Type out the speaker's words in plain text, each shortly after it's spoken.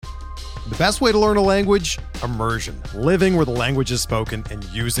The best way to learn a language? Immersion. Living where the language is spoken and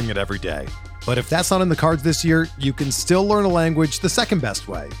using it every day. But if that's not in the cards this year, you can still learn a language the second best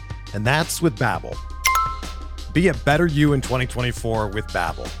way, and that's with Babbel. Be a better you in 2024 with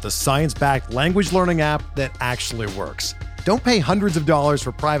Babbel, the science-backed language learning app that actually works. Don't pay hundreds of dollars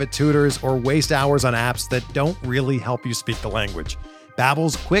for private tutors or waste hours on apps that don't really help you speak the language.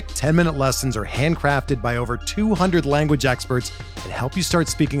 Babbel's quick 10-minute lessons are handcrafted by over 200 language experts and help you start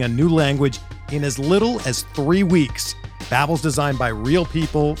speaking a new language in as little as 3 weeks. Babbel's designed by real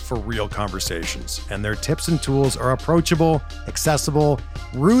people for real conversations, and their tips and tools are approachable, accessible,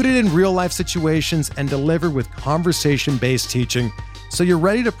 rooted in real-life situations, and delivered with conversation-based teaching, so you're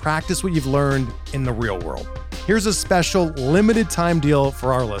ready to practice what you've learned in the real world. Here's a special limited-time deal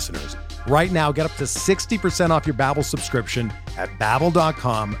for our listeners. Right now, get up to 60% off your Babbel subscription at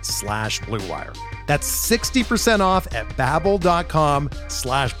babbel.com/Blue Wire. That's 60% off at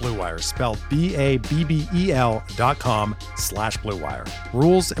babbel.com/Blue Wire, spelled BABBEL.com/Blue Wire.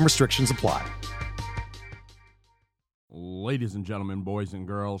 Rules and restrictions apply. Ladies and gentlemen, boys and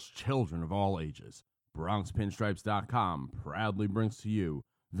girls, children of all ages, BronxPinstripes.com proudly brings to you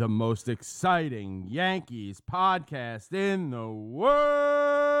the most exciting Yankees podcast in the world,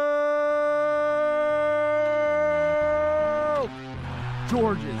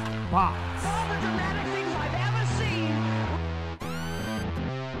 George's Box. All the dramatic things I've ever seen.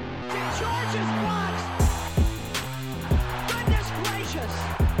 George's Box. Goodness gracious.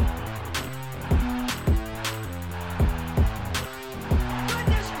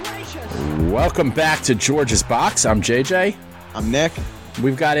 Goodness gracious. Welcome back to George's Box. I'm JJ. I'm Nick.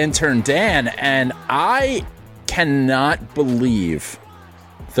 We've got intern Dan, and I cannot believe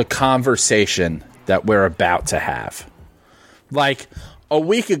the conversation that we're about to have. Like, a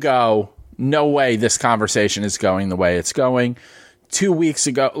week ago, no way this conversation is going the way it's going. 2 weeks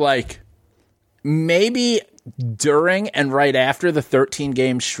ago, like, maybe during and right after the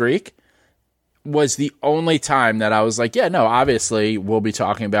 13-game streak was the only time that I was like, yeah, no, obviously we'll be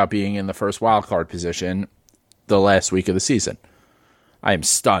talking about being in the first wildcard position the last week of the season. I am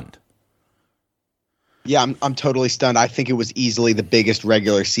stunned. Yeah, I'm totally stunned. I think it was easily the biggest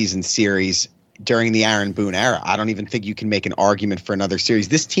regular season series during the Aaron Boone era. I don't even think you can make an argument for another series.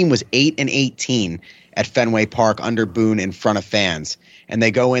 This team was 8-18 at Fenway Park under Boone in front of fans, and they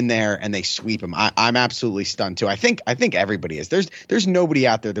go in there and they sweep him. I'm absolutely stunned too. I think everybody is. There's nobody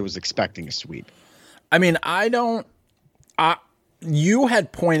out there that was expecting a sweep. I mean, you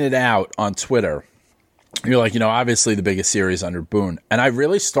had pointed out on Twitter, you're like, obviously the biggest series under Boone. And I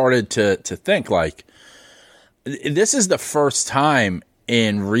really started to think, like, this is the first time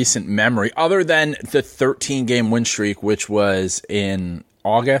in recent memory, other than the 13-game win streak, which was in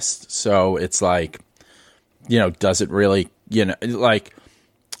August. So it's like, does it really, like,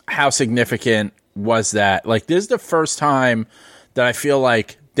 how significant was that? Like, this is the first time that I feel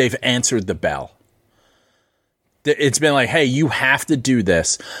like they've answered the bell. It's been like, hey, you have to do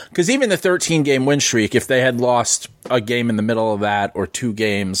this. Because even the 13-game win streak, if they had lost a game in the middle of that or 2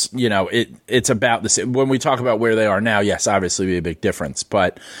 games, it's about the same. When we talk about where they are now, yes, obviously be a big difference.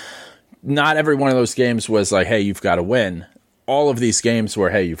 But not every one of those games was like, hey, you've got to win. All of these games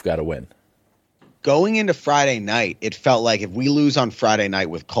were, hey, you've got to win. Going into Friday night, it felt like if we lose on Friday night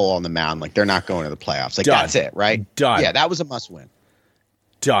with Cole on the mound, like, they're not going to the playoffs. Like, Done. That's it, right? Done. Yeah, that was a must-win.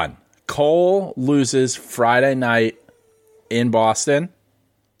 Done. Cole loses Friday night in Boston.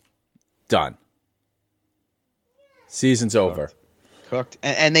 Done. Season's over. Cooked.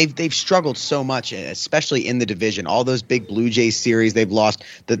 And they've struggled so much, especially in the division. All those big Blue Jays series they've lost.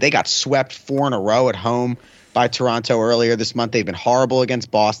 That they got swept 4 in a row at home by Toronto earlier this month. They've been horrible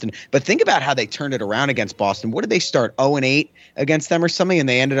against Boston. But think about how they turned it around against Boston. What did they start, 0-8 against them or something? And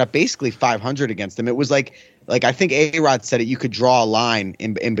they ended up basically 500 against them. It was like I think A-Rod said it, you could draw a line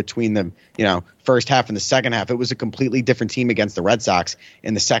in between the first half and the second half. It was a completely different team against the Red Sox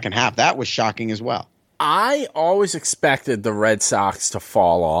in the second half. That was shocking as well. I always expected the Red Sox to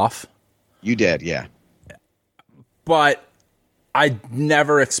fall off. You did, yeah. But I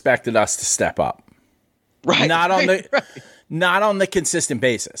never expected us to step up. Right. Not on the consistent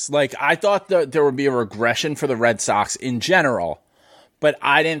basis. Like, I thought that there would be a regression for the Red Sox in general, but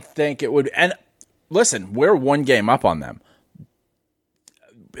I didn't think it would. And listen, we're 1 game up on them.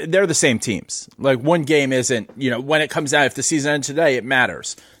 They're the same teams. Like, 1 game isn't, when it comes out, if the season ends today, it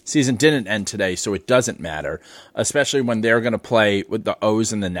matters. Season didn't end today, so it doesn't matter, especially when they're going to play with the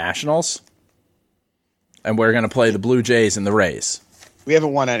O's and the Nationals, and we're going to play the Blue Jays and the Rays. We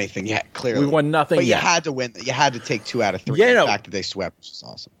haven't won anything yet, clearly. We won nothing but yet. You had to win. You had to take 2 out of 3. Yeah, the fact that they swept, which is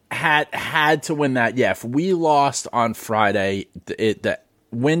awesome. Had to win that. Yeah, if we lost on Friday,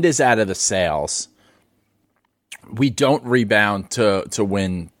 wind is out of the sails. We don't rebound to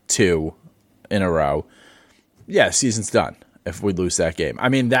win 2 in a row. Yeah, season's done if we lose that game. I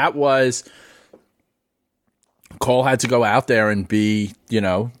mean, that was Cole had to go out there and be,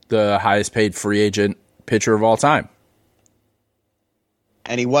 the highest paid free agent pitcher of all time.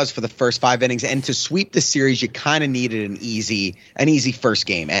 And he was for the first 5 innings. And to sweep the series, you kind of needed an easy first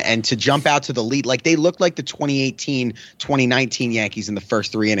game. And to jump out to the lead, like they looked like the 2018-2019 Yankees in the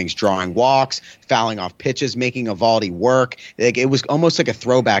first 3 innings, drawing walks, fouling off pitches, making Eovaldi work. Like it was almost like a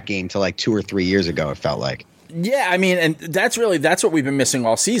throwback game to like 2 or 3 years ago, it felt like. Yeah, I mean, and that's what we've been missing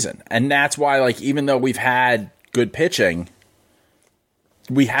all season. And that's why, like, even though we've had good pitching,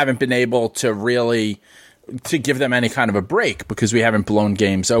 we haven't been able to really to give them any kind of a break because we haven't blown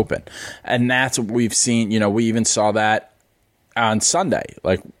games open. And that's what we've seen. We even saw that on Sunday.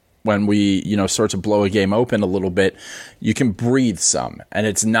 Like when we, start to blow a game open a little bit, you can breathe some. And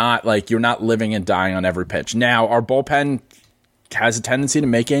it's not like you're not living and dying on every pitch. Now, our bullpen has a tendency to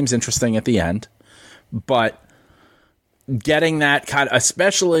make games interesting at the end. But getting that kind of,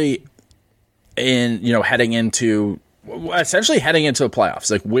 especially in, heading into the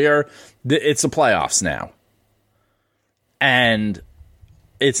playoffs, like it's the playoffs now. And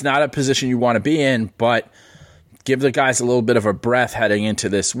it's not a position you want to be in, but give the guys a little bit of a breath heading into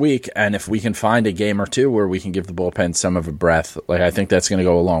this week. And if we can find a game or two where we can give the bullpen some of a breath, like I think that's going to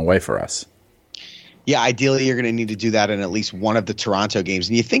go a long way for us. Yeah, ideally you're going to need to do that in at least one of the Toronto games.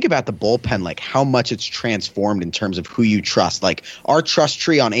 And you think about the bullpen, like how much it's transformed in terms of who you trust. Like our trust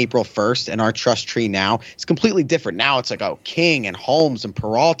tree on April 1st and our trust tree now is completely different. Now it's like, King and Holmes and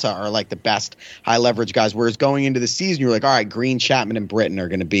Peralta are like the best high leverage guys. Whereas going into the season, you're like, all right, Green, Chapman, and Britton are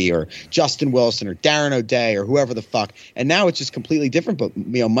going to be, or Justin Wilson or Darren O'Day or whoever the fuck. And now it's just completely different. But,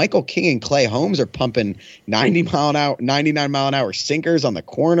 Michael King and Clay Holmes are pumping 99 mile an hour sinkers on the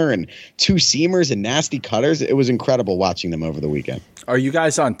corner and 2 seamers and nasty cutters. It was incredible watching them over the weekend. Are you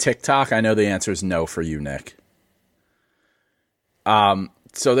guys on TikTok? I know the answer is no for you, Nick.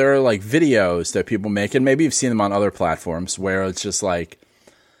 So there are like videos that people make, and maybe you've seen them on other platforms where it's just like,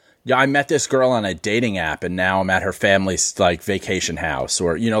 yeah, I met this girl on a dating app and now I'm at her family's like vacation house,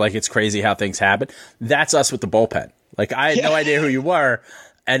 or, like it's crazy how things happen. That's us with the bullpen. Like I had no idea who you were.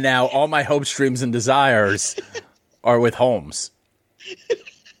 And now all my hopes, dreams, and desires are with Holmes.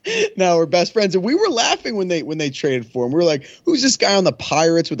 Now we're best friends, and we were laughing when they traded for him. We were like, "Who's this guy on the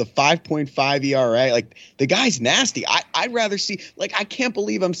Pirates with a 5.5 ERA? Like the guy's nasty." I'd rather see. Like I can't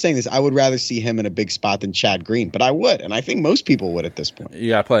believe I'm saying this. I would rather see him in a big spot than Chad Green, but I would, and I think most people would at this point. You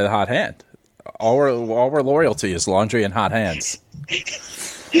gotta play the hot hand. All we're loyal to is laundry and hot hands.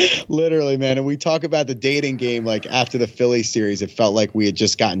 Literally, man. And we talk about the dating game. Like after the Philly series, it felt like we had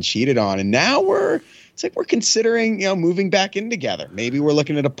just gotten cheated on, and now it's like we're considering, moving back in together. Maybe we're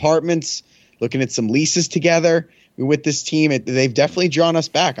looking at apartments, looking at some leases together with this team. They've definitely drawn us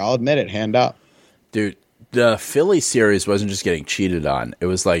back. I'll admit it, hand up. Dude, the Philly series wasn't just getting cheated on. It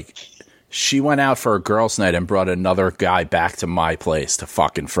was like she went out for a girls' night and brought another guy back to my place to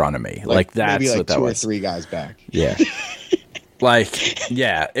fuck in front of me. Like that's maybe what that 2 was. or 3 guys back. Yeah.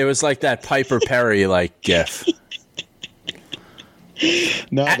 It was like that Piper Perry gif.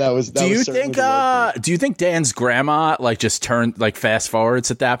 No, that was. Do you think Dan's grandma just turned fast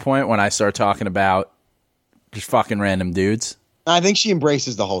forwards at that point when I start talking about just fucking random dudes? I think she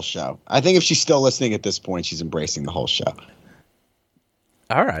embraces the whole show. I think if she's still listening at this point, she's embracing the whole show.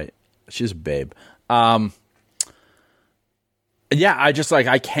 All right, she's a babe. Yeah, I just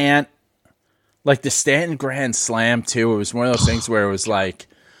I can't the Stanton grand slam too. It was one of those things where it was like,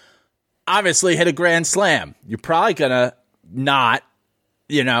 obviously hit a grand slam. You're probably gonna not.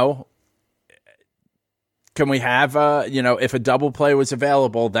 Can we have if a double play was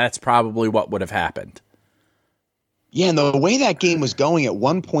available, that's probably what would have happened. Yeah, and the way that game was going, at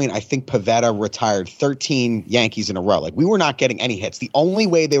one point, I think Pivetta retired 13 Yankees in a row. We were not getting any hits. The only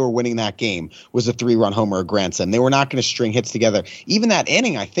way they were winning that game was a 3-run homer or grand slam. They were not going to string hits together. Even that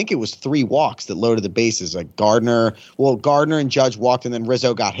inning, I think it was 3 walks that loaded the bases. Gardner and Judge walked, and then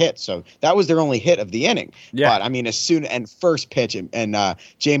Rizzo got hit. So that was their only hit of the inning. Yeah. But, as soon – first pitch, and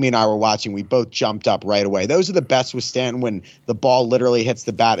Jamie and I were watching, we both jumped up right away. Those are the best with Stanton, when the ball literally hits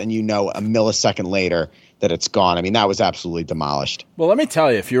the bat and a millisecond later – that it's gone. That was absolutely demolished. Well, let me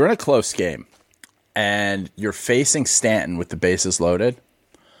tell you, if you're in a close game and you're facing Stanton with the bases loaded,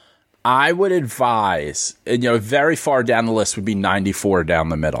 I would advise, very far down the list would be 94 down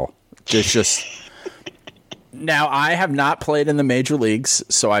the middle. Just now, I have not played in the major leagues,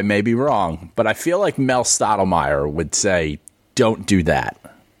 so I may be wrong, but I feel like Mel Stottlemyre would say, don't do that.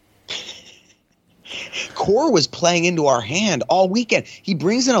 Cora was playing into our hand all weekend. He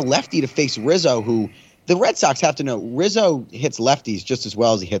brings in a lefty to face Rizzo, who the Red Sox have to know Rizzo hits lefties just as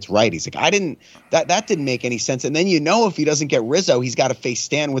well as he hits righties. Like that didn't make any sense. And then if he doesn't get Rizzo, he's got to face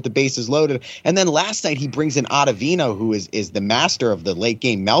Stanton with the bases loaded. And then last night he brings in Ottavino, who is the master of the late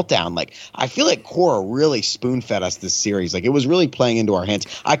game meltdown. Like I feel like Cora really spoon fed us this series. Like it was really playing into our hands.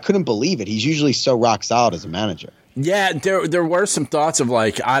 I couldn't believe it. He's usually so rock solid as a manager. Yeah, there were some thoughts of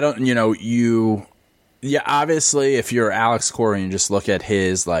like Yeah, obviously, if you're Alex Cora and you just look at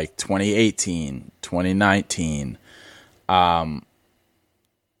his, 2018, 2019,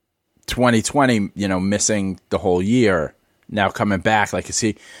 2020, missing the whole year, now coming back, you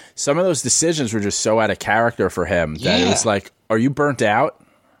see, some of those decisions were just so out of character for him that it was like, are you burnt out?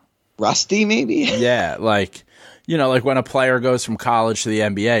 Rusty, maybe? Yeah, when a player goes from college to the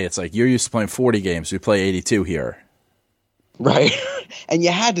NBA, it's like, you're used to playing 40 games, we play 82 here. Right. And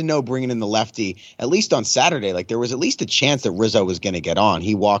you had to know bringing in the lefty, at least on Saturday, there was at least a chance that Rizzo was going to get on.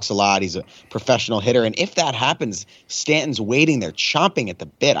 He walks a lot. He's a professional hitter. And if that happens, Stanton's waiting there, chomping at the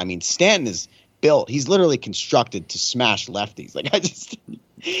bit. I mean, Stanton is built. He's literally constructed to smash lefties.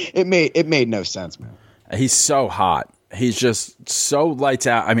 It made no sense, man. He's so hot. He's just so lights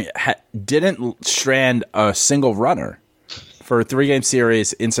out. I mean, didn't strand a single runner for a 3-game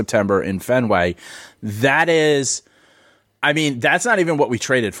series in September in Fenway. That is... I mean, that's not even what we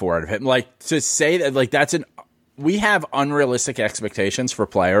traded for out of him. To say that, we have unrealistic expectations for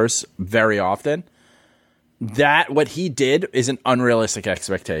players very often. What he did is an unrealistic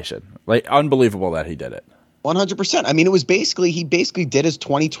expectation. Unbelievable that he did it. 100%. I mean, he basically did his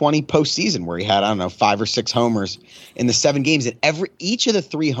 2020 postseason where he had, 5 or 6 homers in the 7 games. And each of the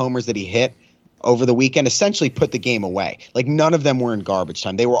 3 homers that he hit over the weekend essentially put the game away. None of them were in garbage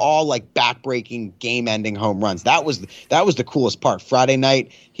time. They were all back-breaking, game-ending home runs. That was the coolest part. Friday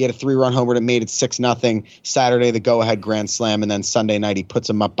night, he had a 3-run homer that made it 6-0. Saturday, the go-ahead grand slam, and then Sunday night, he puts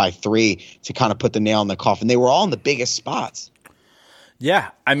them up by 3 to kind of put the nail in the coffin. They were all in the biggest spots. Yeah,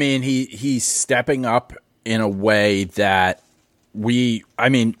 I mean, he's stepping up in a way that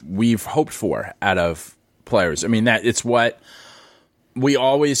we've hoped for out of players. I mean, that it's what we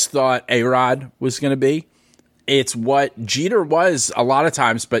always thought A-Rod was going to be. It's what Jeter was a lot of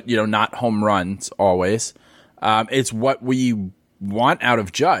times, but, not home runs always. It's what we want out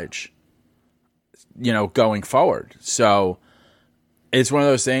of Judge, going forward. So it's one of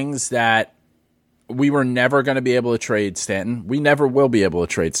those things that we were never going to be able to trade Stanton. We never will be able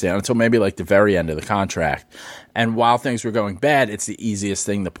to trade Stanton until maybe the very end of the contract. And while things were going bad, it's the easiest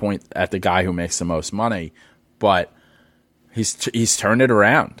thing to point at the guy who makes the most money. But he's turned it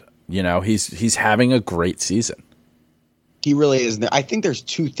around. He's having a great season. He really is. I think there's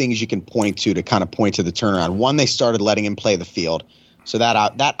 2 things you can point to kind of point to the turnaround. One, they started letting him play the field. So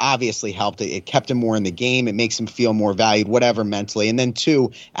that obviously helped. It kept him more in the game. It makes him feel more valued, whatever, mentally. And then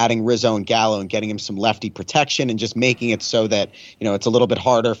 2, adding Rizzo and Gallo and getting him some lefty protection and just making it so that, it's a little bit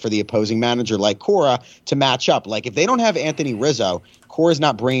harder for the opposing manager like Cora to match up. If they don't have Anthony Rizzo, Cora's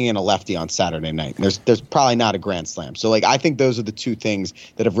not bringing in a lefty on Saturday night. There's probably not a grand slam. So, I think those are the 2 things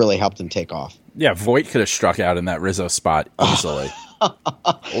that have really helped him take off. Yeah, Voit could have struck out in that Rizzo spot easily.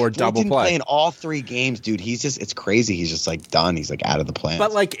 Or double play. Play in all 3 games, dude. It's crazy. He's just done. He's out of the plan.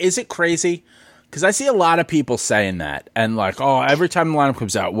 But is it crazy? Because I see a lot of people saying that, and every time the lineup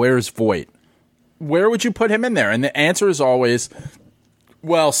comes out, where's Voit? Where would you put him in there? And the answer is always,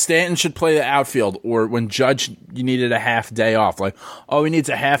 well, Stanton should play the outfield, or when Judge you needed a half day off, he needs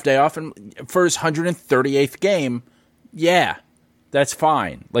a half day off, and for his 138th game, yeah, that's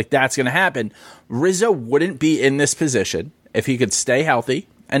fine. That's going to happen. Rizzo wouldn't be in this position if he could stay healthy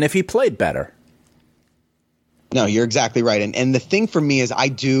and if he played better. No, you're exactly right. And the thing for me is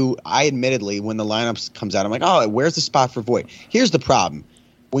I admittedly, when the lineup comes out, I'm like, oh, where's the spot for Voit? Here's the problem.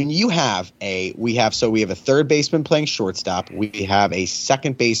 When you have we have a third baseman playing shortstop, we have a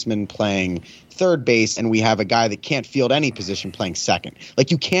second baseman playing third base, and we have a guy that can't field any position playing second.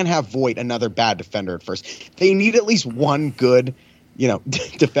 You can't have Voit, another bad defender at first. They need at least one good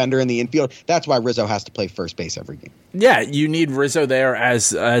defender in the infield. That's why Rizzo has to play first base every game. Yeah, you need Rizzo there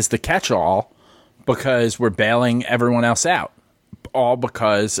as the catch-all because we're bailing everyone else out. All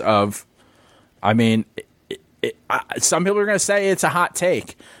because of, some people are going to say it's a hot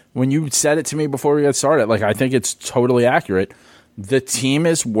take. When you said it to me before we got started, I think it's totally accurate. The team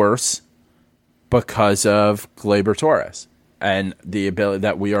is worse because of Gleyber Torres and the ability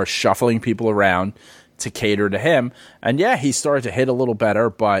that we are shuffling people around to cater to him. And yeah, he started to hit a little better,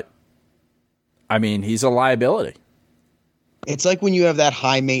 but he's a liability. It's like when you have that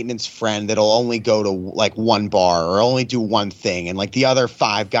high maintenance friend that'll only go to like one bar or only do one thing, and like the other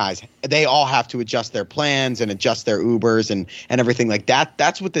 5 guys, they all have to adjust their plans and adjust their Ubers and everything like that.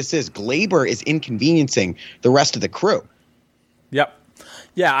 That's what this is. Glaber is inconveniencing the rest of the crew. Yep.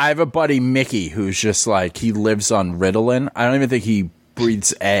 Yeah, I have a buddy, Mickey, who's just like, he lives on Ritalin. I don't even think he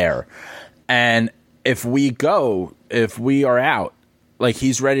breathes air. And if we are out, like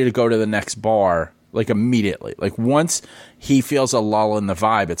he's ready to go to the next bar, like immediately. Like once he feels a lull in the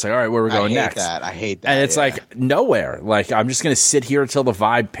vibe, it's like, all right, where are we going next? I hate that. And it's like nowhere. Like I'm just going to sit here until the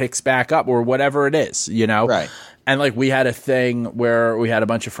vibe picks back up or whatever it is, you know? Right. And like we had a thing where we had a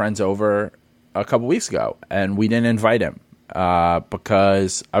bunch of friends over a couple weeks ago and we didn't invite him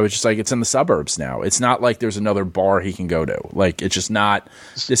because I was just like, it's in the suburbs now. It's not like there's another bar he can go to. Like it's just not,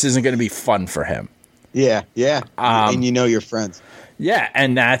 this isn't going to be fun for him. Yeah. And you know your friends. Yeah,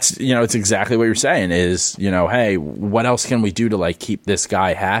 and that's, you know, it's exactly what you're saying is, you know, hey, what else can we do to, like, keep this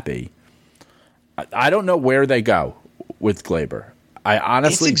guy happy? I don't know where they go with Glaber. I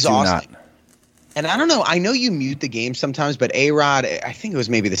honestly do not. And I don't know. I know you mute the game sometimes, but A-Rod, I think it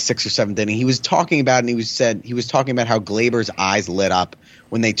was maybe the 6th or 7th inning, he was talking about, and he was talking about how Glaber's eyes lit up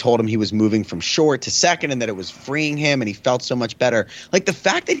when they told him he was moving from short to second and that it was freeing him and he felt so much better. Like the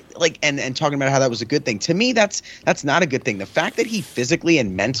fact that like and talking about how that was a good thing. To me, that's not a good thing. The fact that he physically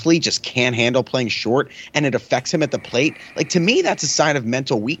and mentally just can't handle playing short and it affects him at the plate, like to me, that's a sign of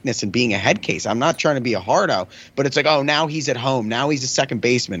mental weakness and being a head case. I'm not trying to be a hardo, but it's like, oh, now he's at home. Now he's a second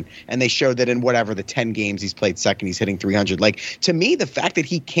baseman. And they showed that in whatever the 10 games he's played second, he's hitting 300. Like to me, the fact that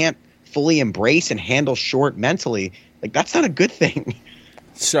he can't fully embrace and handle short mentally, like that's not a good thing.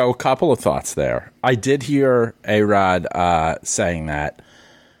 So a couple of thoughts there. I did hear A-Rod saying that,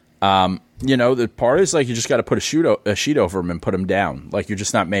 you know, the part is like you just got to put a sheet over him and put him down. Like you're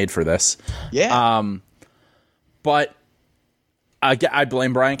just not made for this. Yeah. But I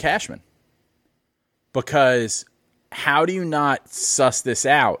blame Brian Cashman because how do you not suss this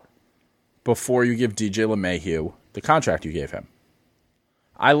out before you give DJ LeMahieu the contract you gave him?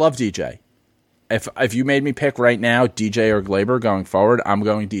 I love DJ. If you made me pick right now, DJ or Glaber going forward, I'm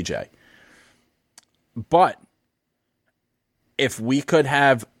going DJ. But if we could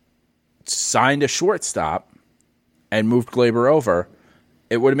have signed a shortstop and moved Glaber over,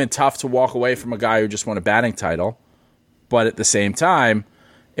 it would have been tough to walk away from a guy who just won a batting title. But at the same time,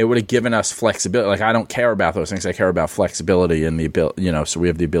 it would have given us flexibility. Like I don't care about those things. I care about flexibility and the ability, you know, so we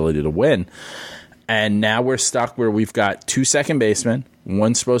have the ability to win. And now we're stuck where we've got 2 second basemen.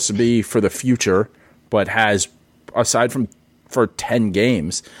 One's supposed to be for the future, but has, aside from for 10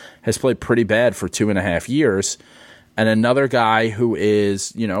 games, has played pretty bad for 2.5 years. And another guy who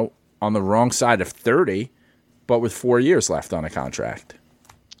is, you know, on the wrong side of 30, but with 4 years left on a contract.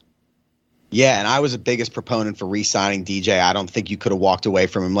 Yeah, and I was the biggest proponent for re-signing DJ. I don't think you could have walked away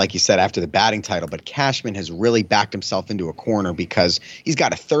from him, like you said, after the batting title. But Cashman has really backed himself into a corner because he's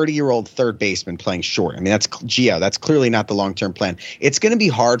got a 30-year-old third baseman playing short. I mean, that's Gio. That's clearly not the long-term plan. It's going to be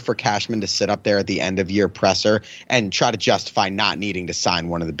hard for Cashman to sit up there at the end-of-year presser and try to justify not needing to sign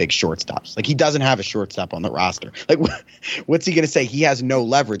one of the big shortstops. Like, he doesn't have a shortstop on the roster. Like, what's he going to say? He has no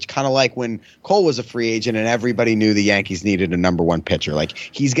leverage, kind of like when Cole was a free agent and everybody knew the Yankees needed a number one pitcher. Like,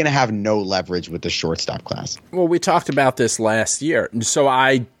 he's going to have no leverage with the shortstop class. Well, we talked about this last year, so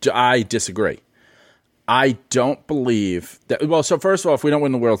I disagree. I don't believe that. Well, so first of all, if we don't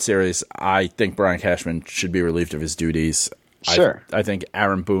win the World Series, I think Brian Cashman should be relieved of his duties. Sure. I think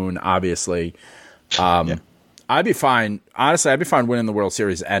Aaron Boone, obviously. Yeah. I'd be fine. Honestly, I'd be fine winning the World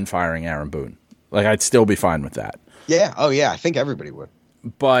Series and firing Aaron Boone. Like, I'd still be fine with that. Yeah. Oh, yeah. I think everybody would.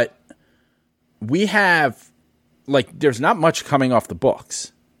 But we have, like, there's not much coming off the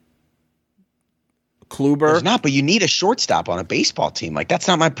books. Kluber. There's not, but you need a shortstop on a baseball team. Like, that's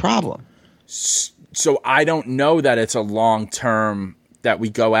not my problem. So I don't know that it's a long-term that we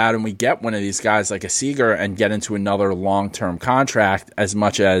go out and we get one of these guys like a Seager and get into another long-term contract as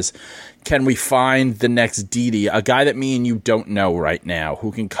much as can we find the next Didi, a guy that me and you don't know right now,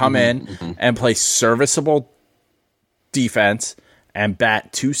 who can come in and play serviceable defense and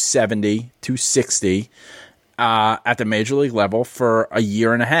bat 270, 260 at the major league level for a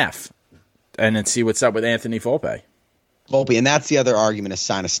year and a half. And then see what's up with Anthony Volpe. And that's the other argument, is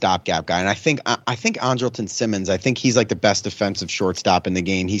sign a stopgap guy. And I think Andrelton Simmons, I think he's like the best defensive shortstop in the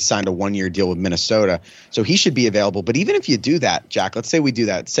game. He signed a 1-year deal with Minnesota, so he should be available. But even if you do that, Jack, let's say we do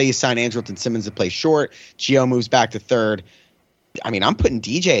that. Say you sign Andrelton Simmons to play short, Gio moves back to third. I mean, I'm putting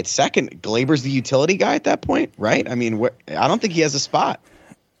DJ at second. Glaber's the utility guy at that point, right? I mean, I don't think he has a spot.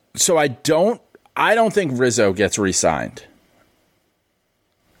 So I don't think Rizzo gets re-signed.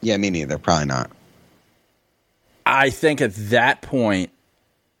 Yeah, me neither. Probably not. I think at that point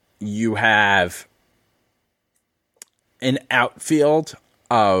you have an outfield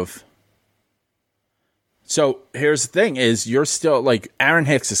of. So here's the thing: is you're still like Aaron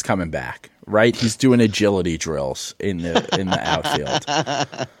Hicks is coming back, right? He's doing agility drills in the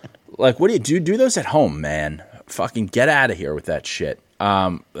outfield. Like, what do you do? Do those at home, man. Fucking get out of here with that shit.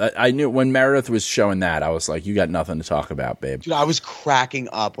 I knew when Meredith was showing that, I was like, you got nothing to talk about, babe. Dude, I was cracking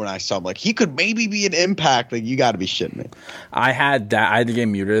up when I saw him. Like, he could maybe be an impact. Like, you got to be shitting me. I had the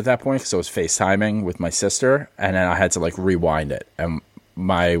game muted at that point because I was FaceTiming with my sister, and then I had to like rewind it. And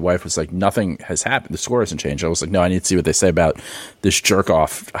my wife was like, nothing has happened. The score hasn't changed. I was like, no, I need to see what they say about this jerk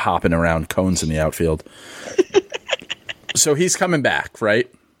off hopping around cones in the outfield. So he's coming back,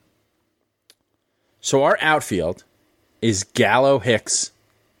 right? So our outfield is Gallo, Hicks,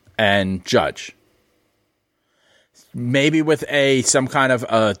 and Judge. Maybe with some kind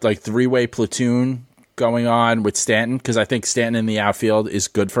of like three-way platoon going on with Stanton, because I think Stanton in the outfield is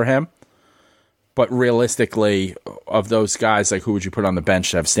good for him. But realistically, of those guys, like who would you put on the bench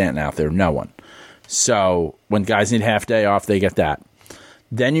to have Stanton out there? No one. So when guys need half day off, they get that.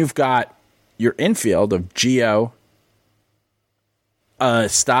 Then you've got your infield of Gio,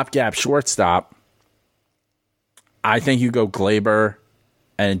 stopgap shortstop. I think you go Glaber,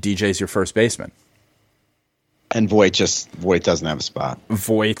 and DJ's your first baseman. And Voit doesn't have a spot.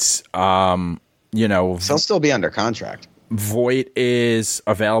 Voigt's, He'll still be under contract. Voit is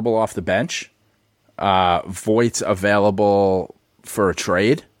available off the bench. Voigt's available for a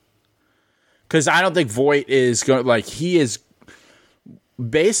trade. Because I don't think Voit is going like he is.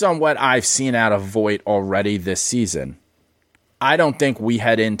 Based on what I've seen out of Voit already this season, I don't think we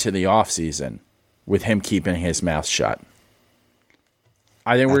head into the offseason with him keeping his mouth shut.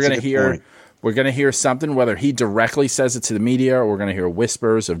 I think we're going to hear something, whether he directly says it to the media or we're going to hear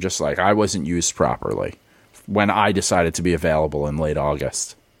whispers of just like, I wasn't used properly when I decided to be available in late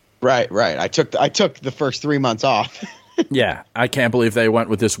August. Right. I took the first 3 months off. Yeah, I can't believe they went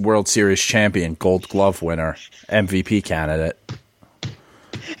with this World Series champion, Gold Glove winner, MVP candidate.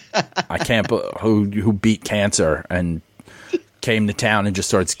 I can't who beat cancer and came to town and just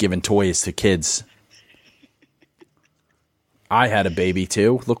starts giving toys to kids. I had a baby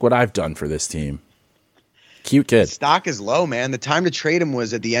too. Look what I've done for this team. Cute kid. Stock is low, man. The time to trade him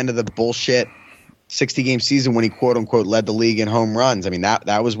was at the end of the bullshit 60-game season when he quote unquote led the league in home runs. I mean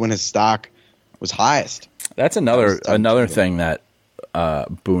that was when his stock was highest. That's another thing that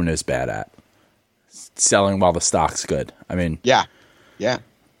Boone is bad at. Selling while the stock's good. I mean, yeah.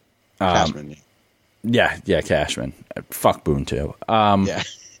 Cashman. Yeah, Cashman. Fuck Boone too. Yeah.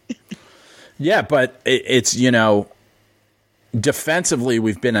 Yeah, but it's defensively,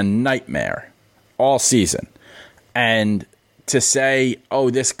 we've been a nightmare all season. And to say, oh,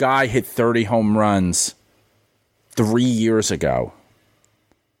 this guy hit 30 home runs 3 years ago,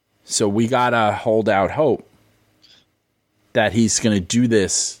 so we got to hold out hope that he's going to do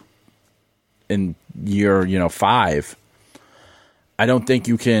this in year, 5. I don't think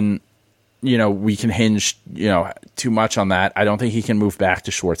you can, we can hinge, too much on that. I don't think he can move back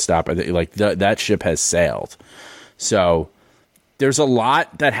to shortstop. I think that ship has sailed. So there's a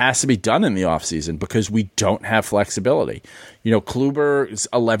lot that has to be done in the offseason because we don't have flexibility. Kluber's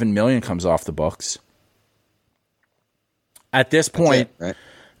 $11 million comes off the books. At this point,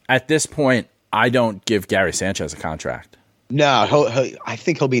 I don't give Gary Sanchez a contract. No, I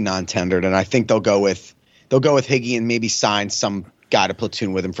think he'll be non-tendered, and I think they'll go with Higgy and maybe sign some guy to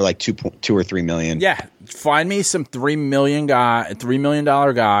platoon with him for like $2 or $3 million. Yeah, find me some $3 million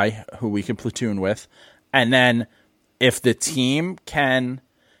guy who we can platoon with, and then if the team can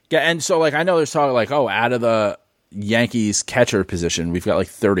get, and so like I know there's talk like, oh, out of the Yankees catcher position, we've got like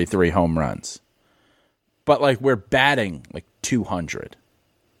 33 home runs, but like we're batting like 200.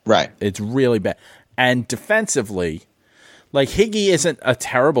 Right, it's really bad, and defensively, like Higgy isn't a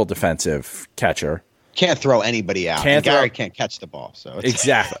terrible defensive catcher. Can't throw anybody out. Gary can't catch the ball, so it's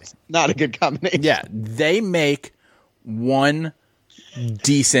exactly not a good combination. Yeah, they make one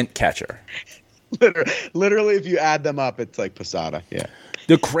decent catcher. Literally, if you add them up, it's like Posada. Yeah.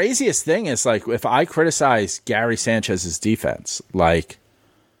 The craziest thing is like if I criticize Gary Sanchez's defense, like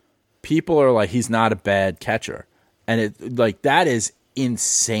people are like he's not a bad catcher, and it like that is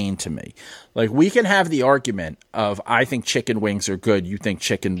insane to me. Like we can have the argument of I think chicken wings are good, you think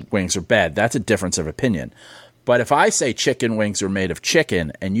chicken wings are bad. That's a difference of opinion. But if I say chicken wings are made of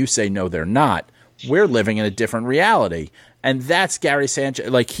chicken and you say no they're not, we're living in a different reality. And that's Gary Sanchez.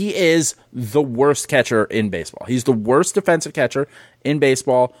 Like he is the worst catcher in baseball. He's the worst defensive catcher in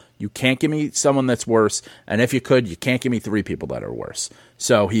baseball. You can't give me someone that's worse. And if you could, you can't give me 3 people that are worse.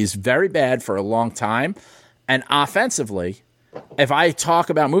 So he's very bad for a long time. And offensively, if I talk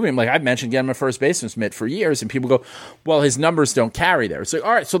about moving him, like I've mentioned getting him a first baseman's mitt for years, and people go, well, his numbers don't carry there. It's like,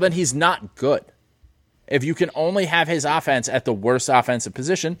 all right, so then he's not good. If you can only have his offense at the worst offensive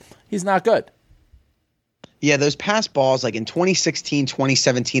position, he's not good. Yeah, those pass balls, like in 2016,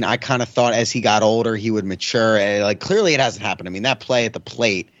 2017, I kind of thought as he got older, he would mature. And like clearly it hasn't happened. I mean, that play at the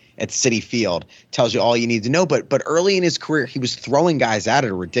plate at Citi Field tells you all you need to know. But early in his career, he was throwing guys out at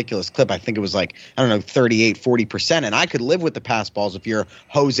a ridiculous clip. I think it was like, 38, 40%. And I could live with the pass balls if you're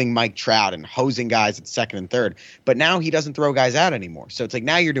hosing Mike Trout and hosing guys at second and third. But now he doesn't throw guys out anymore. So it's like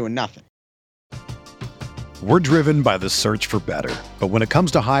now you're doing nothing. We're driven by the search for better. But when it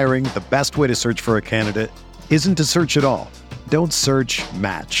comes to hiring, the best way to search for a candidate isn't to search at all. Don't search,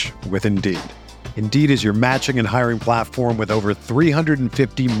 match with Indeed. Indeed is your matching and hiring platform with over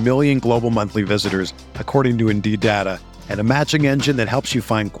 350 million global monthly visitors, according to Indeed data, and a matching engine that helps you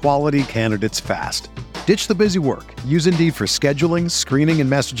find quality candidates fast. Ditch the busy work. Use Indeed for scheduling, screening, and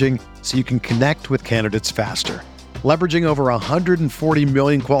messaging so you can connect with candidates faster. Leveraging over 140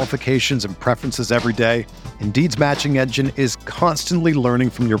 million qualifications and preferences every day, Indeed's matching engine is constantly learning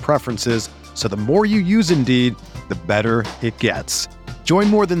from your preferences, so the more you use Indeed, the better it gets. Join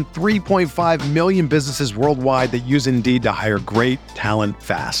more than 3.5 million businesses worldwide that use Indeed to hire great talent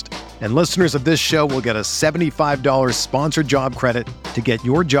fast. And listeners of this show will get a $75 sponsored job credit to get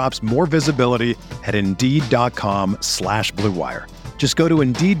your jobs more visibility at Indeed.com/Blue Wire. Just go to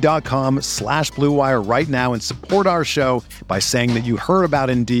Indeed.com/Blue Wire right now and support our show by saying that you heard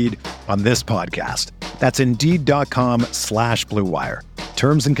about Indeed on this podcast. That's Indeed.com/Blue Wire.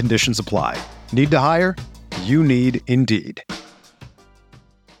 Terms and conditions apply. Need to hire? You need Indeed.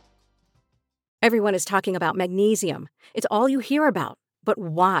 Everyone is talking about magnesium. It's all you hear about. But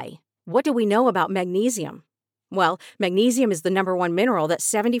why? What do we know about magnesium? Well, magnesium is the number one mineral that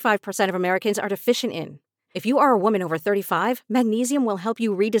 75% of Americans are deficient in. If you are a woman over 35, magnesium will help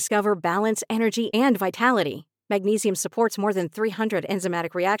you rediscover balance, energy, and vitality. Magnesium supports more than 300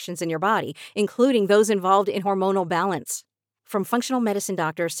 enzymatic reactions in your body, including those involved in hormonal balance. From functional medicine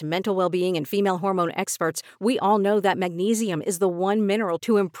doctors to mental well-being and female hormone experts, we all know that magnesium is the one mineral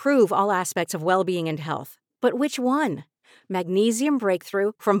to improve all aspects of well-being and health. But which one? Magnesium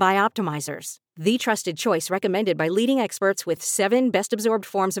Breakthrough from Bioptimizers, the trusted choice recommended by leading experts with 7 best-absorbed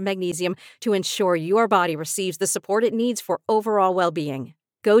forms of magnesium to ensure your body receives the support it needs for overall well-being.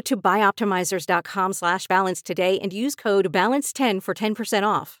 Go to bioptimizers.com/balance today and use code BALANCE10 for 10%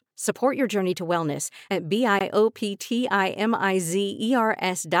 off. Support your journey to wellness at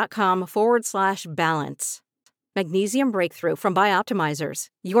bioptimizers.com/balance. Magnesium Breakthrough from Bioptimizers,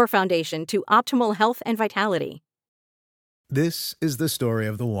 your foundation to optimal health and vitality. This is the story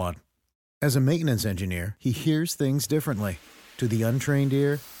of the one. As a maintenance engineer, he hears things differently. To the untrained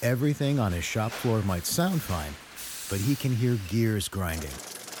ear, everything on his shop floor might sound fine, but he can hear gears grinding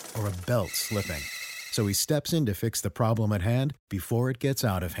or a belt slipping. So he steps in to fix the problem at hand before it gets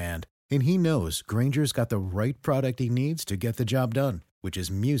out of hand. And he knows Grainger's got the right product he needs to get the job done, which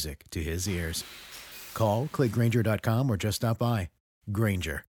is music to his ears. Call, click Grainger.com, or just stop by.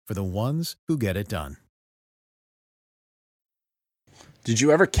 Grainger, for the ones who get it done. Did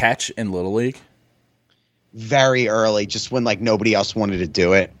you ever catch in Little League? Very early, just when like nobody else wanted to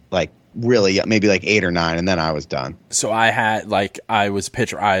do it. Like really, maybe like 8 or 9, and then I was done. So I had I was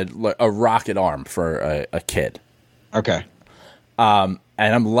pitcher. I had a rocket arm for a kid. Okay. And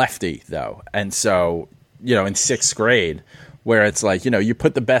I'm lefty though, and so in 6th grade, where it's like you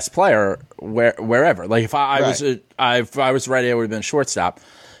put the best player wherever. Like if I was ready, I would have been shortstop.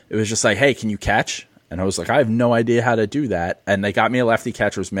 It was just like, hey, can you catch? And I was like, I have no idea how to do that. And they got me a lefty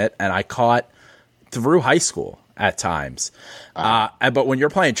catcher's mitt, and I caught through high school at times. But when you're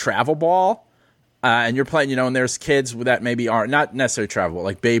playing travel ball, and you're playing, and there's kids that maybe aren't not necessarily travel ball,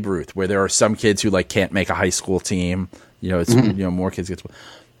 like Babe Ruth, where there are some kids who like can't make a high school team. It's more kids get to.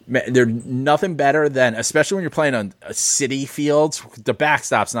 They're nothing better than, especially when you're playing on city fields. The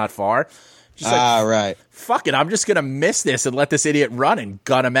backstop's not far. Just right. Fuck it, I'm just gonna miss this and let this idiot run and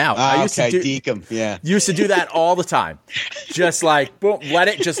gun him out. I used to deke him. Yeah, used to do that all the time. Just like boom, let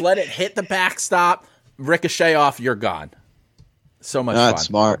it hit the backstop, ricochet off, you're gone. So much fun. That's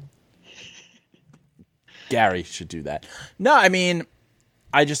smart. Gary should do that. No, I mean,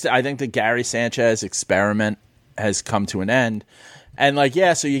 I think the Gary Sanchez experiment has come to an end, and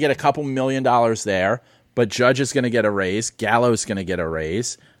so you get a couple $1 million there, but Judge is going to get a raise, Gallo's going to get a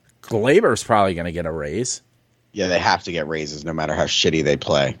raise. Glaber's probably going to get a raise. Yeah, they have to get raises no matter how shitty they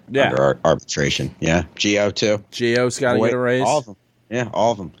play under arbitration. Yeah, Gio too. Gio's got to get a raise. All of them. Yeah,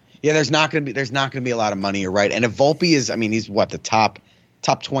 all of them. Yeah, there's not going to be a lot of money. You're right. And if Volpe is, he's what, the top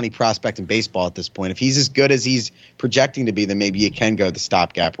top 20 prospect in baseball at this point. If he's as good as he's projecting to be, then maybe you can go the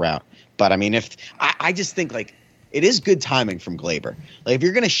stopgap route. But I mean, I just think like it is good timing from Glaber. Like if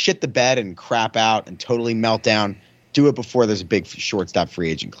you're going to shit the bed and crap out and totally melt down, do it before there's a big shortstop free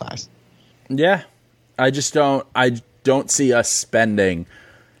agent class. Yeah. I don't see us spending.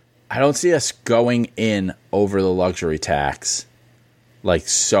 I don't see us going in over the luxury tax, like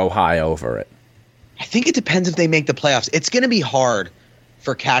so high over it. I think it depends if they make the playoffs. It's going to be hard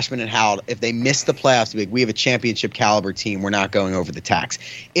for Cashman and Howell if they miss the playoffs to be like, we have a championship caliber team. We're not going over the tax.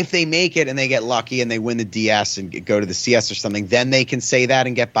 If they make it and they get lucky and they win the DS and go to the CS or something, then they can say that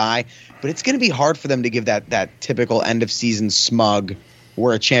and get by. But it's going to be hard for them to give that typical end of season smug,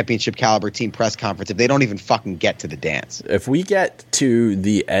 we're a championship caliber team press conference if they don't even fucking get to the dance. If we get to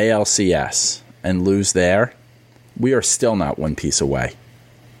the ALCS and lose there, we are still not one piece away.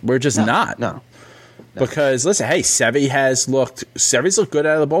 We're just not. No. Because, listen, hey, Sevy's looked good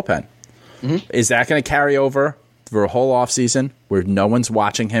out of the bullpen. Mm-hmm. Is that going to carry over for a whole offseason where no one's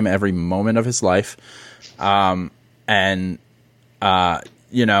watching him every moment of his life? Is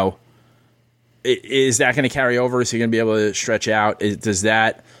that going to carry over? Is he going to be able to stretch out? Does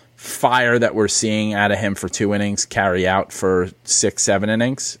that fire that we're seeing out of him for 2 innings carry out for 6-7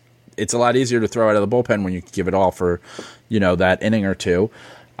 innings? It's a lot easier to throw out of the bullpen when you give it all for, that inning or two.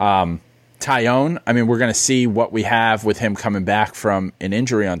 Taillon, I mean, we're going to see what we have with him coming back from an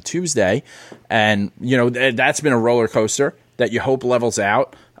injury on Tuesday. And, that's been a roller coaster that you hope levels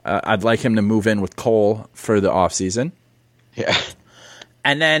out. I'd like him to move in with Cole for the offseason. Yeah.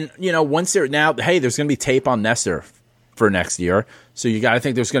 And then, once there's going to be tape on Nestor for next year. So you got to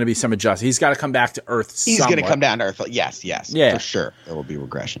think there's going to be some adjustment. He's got to come back to earth He's going to come down to earth. Yes, yeah. For sure. There will be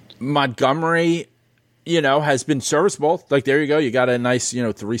regression. Montgomery, has been serviceable. Like, there you go. You got a nice,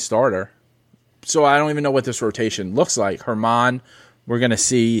 3-starter. So I don't even know what this rotation looks like. Herman, we're going to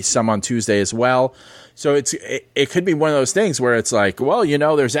see some on Tuesday as well. So it could be one of those things where it's like, well,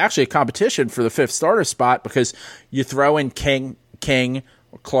 there's actually a competition for the 5th starter spot because you throw in King,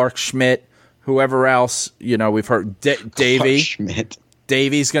 Clark Schmidt, whoever else, we've heard Davey.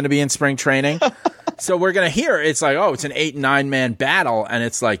 Davey's going to be in spring training. So we're going to hear it's like, oh, it's an 8 and 9 man battle. And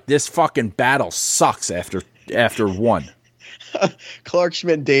it's like, this fucking battle sucks after one. Clark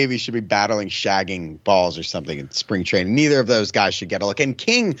Schmidt and Davey should be battling shagging balls or something in spring training. Neither of those guys should get a look. And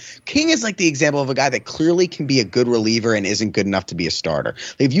King is like the example of a guy that clearly can be a good reliever and isn't good enough to be a starter.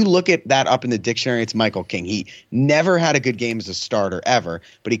 If you look at that up in the dictionary, it's Michael King. He never had a good game as a starter ever,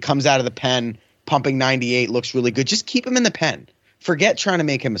 but he comes out of the pen pumping 98, looks really good. Just keep him in the pen. Forget trying to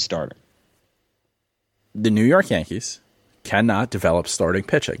make him a starter. The New York Yankees cannot develop starting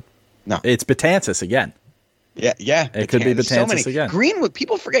pitching. No. It's Betances again. Yeah. It could be Betances again. Green,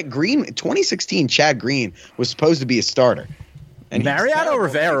 people forget Green. 2016, Chad Green was supposed to be a starter. And Mariano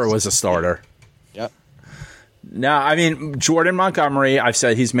Rivera was a starter. Yep. No, I mean, Jordan Montgomery, I've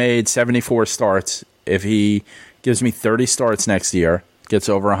said he's made 74 starts. If he gives me 30 starts next year, gets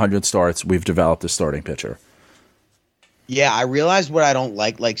over 100 starts, we've developed a starting pitcher. Yeah, I realized what I don't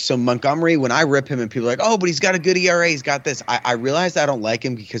like. Like, so Montgomery, when I rip him and people are like, oh, but he's got a good ERA, he's got this. I realized I don't like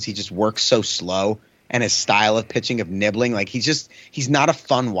him because he just works so slow. And his style of pitching, of nibbling, like he's not a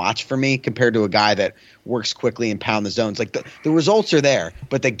fun watch for me compared to a guy that works quickly and pound the zones. Like the results are there,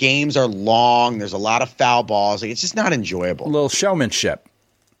 but the games are long. There's a lot of foul balls. Like, it's just not enjoyable. A little showmanship.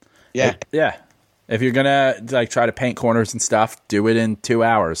 Yeah. Yeah. If you're gonna try to paint corners and stuff, do it in 2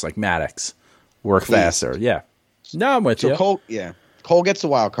 hours, like Maddox. Work faster. Yeah. No, I'm with you. Cole gets the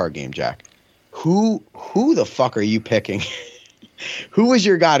wild card game, Jack. Who the fuck are you picking? Who is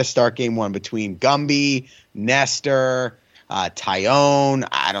your guy to start game one between Gumby, Nestor, Taillon?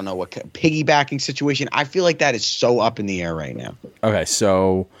 I don't know what piggybacking situation. I feel like that is so up in the air right now. Okay,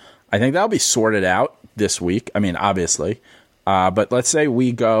 so I think that'll be sorted out this week. I mean, obviously. But let's say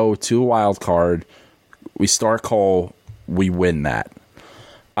we go to a wild card. We start Cole. We win that.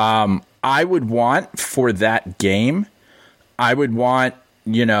 I would want for that game, Herman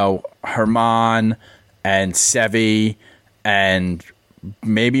and Sevy and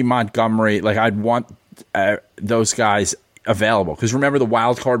maybe Montgomery. Like, I'd want those guys available. Because remember, the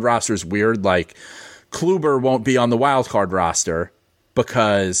wild card roster is weird. Like, Kluber won't be on the wild card roster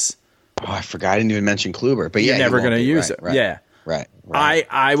because... Oh, I forgot. I didn't even mention Kluber. But you're never going to use it. Right. Yeah. Right.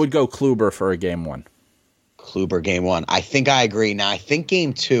 I would go Kluber for a game one. Kluber game 1. I think I agree. Now, I think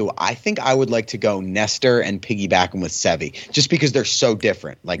game 2, I think I would like to go Nestor and piggyback him with Sevy, just because they're so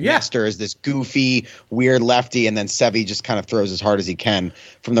different. Like, Nestor is this goofy, weird lefty, and then Sevy just kind of throws as hard as he can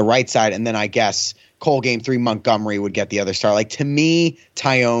from the right side. And then I guess Cole game 3, Montgomery would get the other start. Like, to me,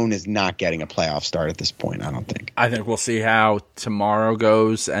 Tyone is not getting a playoff start at this point, I don't think. I think we'll see how tomorrow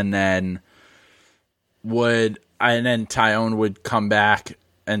goes, and then Tyone would come back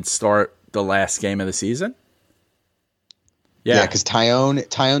and start the last game of the season. Yeah, because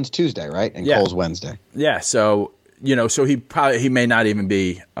Tyone's Tuesday, right? And Cole's Wednesday. Yeah, so so he may not even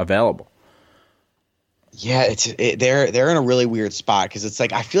be available. Yeah, they're in a really weird spot because it's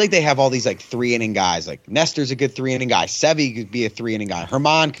like I feel like they have all these like 3-inning guys. Like Nestor's a good 3-inning guy. Sevy could be a 3-inning guy.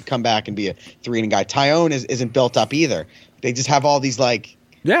 Herman could come back and be a 3-inning guy. Tyone isn't built up either. They just have all these like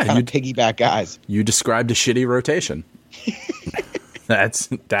kind of piggyback guys. You described a shitty rotation. That's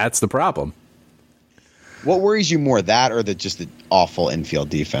the problem. What worries you more, that or just the awful infield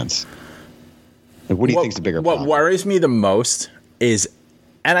defense? Like, what do you think is the bigger problem? What worries me the most is,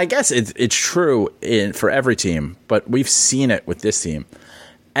 and I guess it's true for every team, but we've seen it with this team.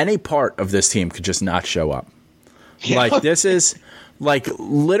 Any part of this team could just not show up. Yeah. Like, this is, like,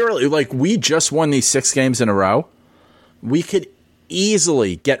 literally, like, we just won these 6 games in a row. We could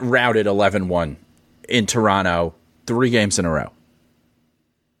easily get routed 11-1 in Toronto 3 games in a row.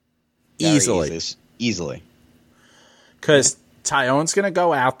 Easily. Because Tyone's going to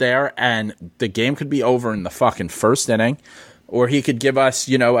go out there and the game could be over in the fucking first inning, or he could give us,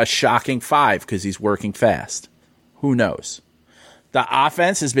 a shocking 5 because he's working fast. Who knows? The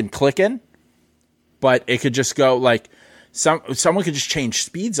offense has been clicking, but it could just go like someone could just change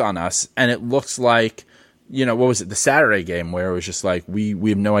speeds on us, and it looks like, what was it, the Saturday game where it was just like we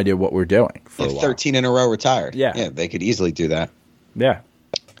have no idea what we're doing for a while. 13 in a row retired. Yeah, they could easily do that. Yeah.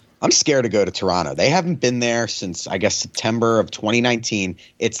 I'm scared to go to Toronto. They haven't been there since, I guess, September of 2019.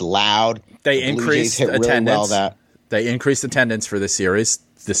 It's loud. They increased attendance. They increased attendance for this series.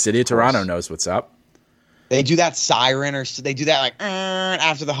 The city of Toronto knows what's up. They do that siren, or they do that like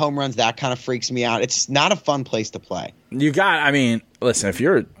after the home runs. That kind of freaks me out. It's not a fun place to play. Listen, if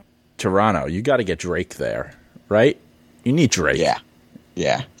you're Toronto, you got to get Drake there, right? You need Drake.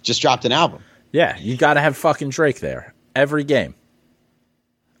 Yeah. Just dropped an album. Yeah, you got to have fucking Drake there every game.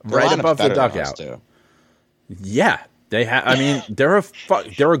 Right above the dugout. Yeah, they have. They're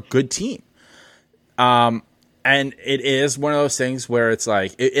a good team. And it is one of those things where it's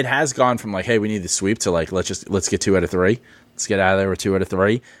like it has gone from like, hey, we need the sweep to like let's get 2 out of 3. Let's get out of there with 2 out of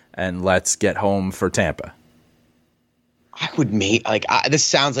 3, and let's get home for Tampa. I would this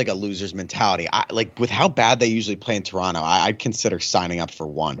sounds like a loser's mentality. Like with how bad they usually play in Toronto, I'd consider signing up for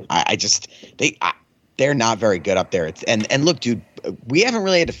 1. They're not very good up there. And look, dude, we haven't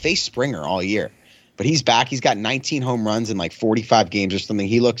really had to face Springer all year, but he's back. He's got 19 home runs in like 45 games or something.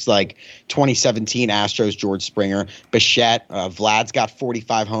 He looks like 2017 Astros George Springer. Bichette, Vlad's got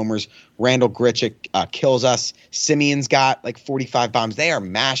 45 homers. Randall Grichuk kills us. Simeon's got like 45 bombs. They are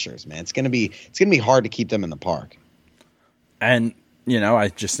mashers, man. It's gonna be hard to keep them in the park. And I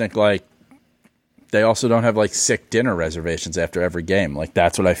just think like they also don't have like sick dinner reservations after every game. Like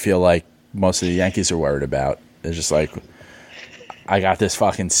that's what I feel like most of the Yankees are worried about. It's just like, I got this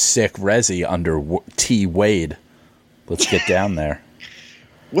fucking sick resi under T Wade. Let's get down there.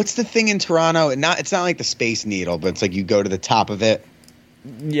 What's the thing in Toronto? It's not like the Space Needle, but it's like you go to the top of it.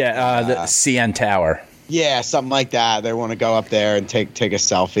 Yeah, the CN Tower. Yeah, something like that. They want to go up there and take a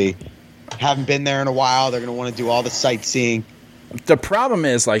selfie. Haven't been there in a while. They're going to want to do all the sightseeing. The problem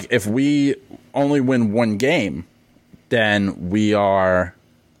is, like, if we only win 1 game, then we are,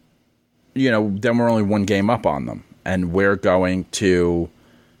 then we're only 1 game up on them. And we're going to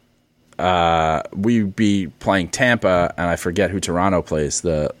we'd be playing Tampa, and I forget who Toronto plays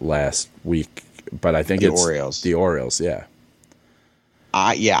the last week, but I think it's Orioles. The Orioles, yeah.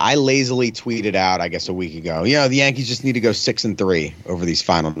 I lazily tweeted out, I guess, a week ago, the Yankees just need to go 6-3 over these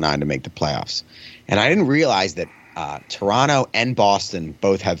final 9 to make the playoffs. And I didn't realize that Toronto and Boston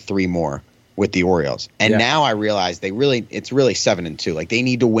both have 3 more with the Orioles. And now I realize it's really 7-2. Like they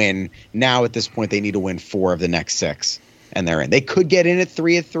need to win now at this point. They need to win 4 of the next 6, and they're in. They could get in at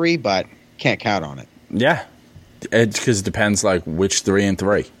 3-3, but can't count on it. Yeah, because it depends like which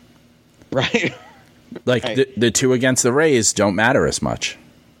 3-3. Right. Like the 2 against the Rays don't matter as much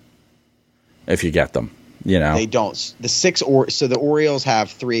if you get them. They don't. The 6 so the Orioles have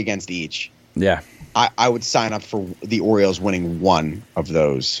 3 against each. Yeah. I would sign up for the Orioles winning 1 of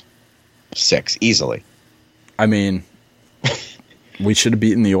those 6 easily. We should have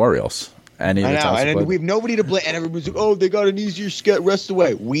beaten the Orioles, any of I the know, times and we have nobody to blame. And everyone's like, "Oh, they got an easier rest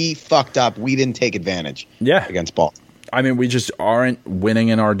away." We fucked up. We didn't take advantage. Yeah. Against Baltimore. I mean, we just aren't winning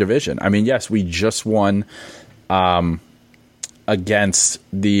in our division. I mean, yes, we just won against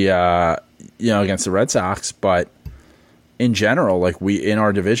the against the Red Sox, but in general, like in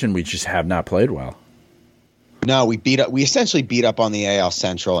our division, we just have not played well. No, we essentially beat up on the AL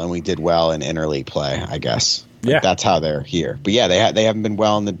Central, and we did well in interleague play, I guess. Yeah, that's how they're here. But yeah, they haven't been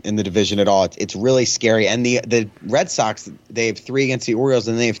well in the division at all. It's really scary. And the Red Sox, they have 3 against the Orioles,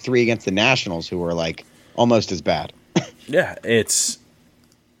 and they have 3 against the Nationals, who are like almost as bad. Yeah,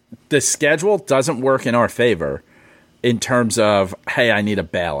 the schedule doesn't work in our favor in terms of, hey, I need a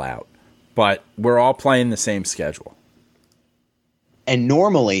bailout. But we're all playing the same schedule. And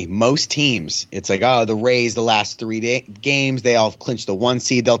normally, most teams, it's like, oh, the Rays, the last 3 games, they all clinched the 1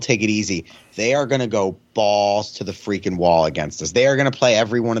 seed. They'll take it easy. They are going to go balls to the freaking wall against us. They are going to play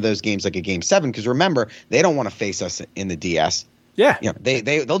every one of those games like a Game 7 because remember, they don't want to face us in the DS. Yeah,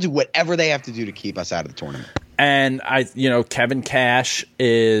 they'll do whatever they have to do to keep us out of the tournament. And Kevin Cash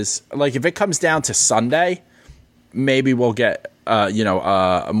is like, if it comes down to Sunday, maybe we'll get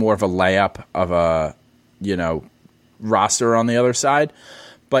more of a layup of a roster on the other side.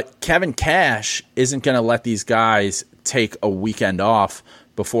 But Kevin Cash isn't going to let these guys take a weekend off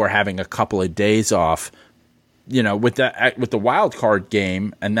before having a couple of days off. With the wild card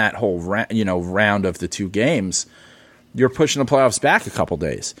game and that whole round of the 2 games, you're pushing the playoffs back a couple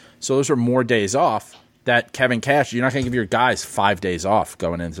days. So those are more days off that Kevin Cash, you're not going to give your guys 5 days off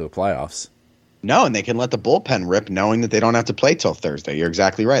going into the playoffs. No, and they can let the bullpen rip knowing that they don't have to play till Thursday. You're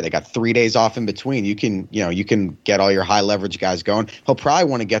exactly right. They got 3 days off in between. You can get all your high leverage guys going. He'll probably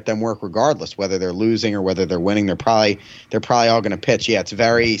want to get them work regardless, whether they're losing or whether they're winning. They're probably all going to pitch. Yeah, it's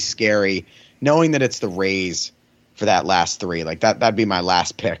very scary knowing that it's the Rays for that last 3. Like that'd be my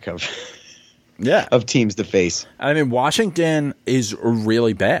last pick of of teams to face. I mean, Washington is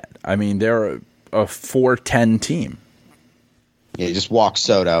really bad. I mean, they're a 4-10 team. Yeah, you just walk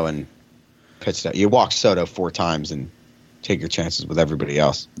Soto and pitch that. You walk Soto 4 times and take your chances with everybody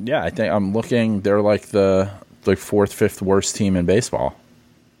else. Yeah, I think I'm looking. They're like the 4th, 5th worst team in baseball.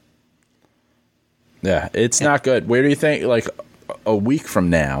 Yeah, it's not good. Where do you think, like a week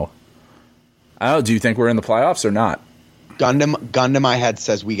from now? I don't know. Do you think we're in the playoffs or not? Gun to my head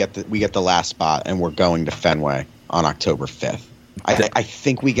says we get the last spot, and we're going to Fenway on October 5th. I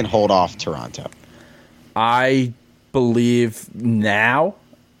think we can hold off Toronto. I believe now.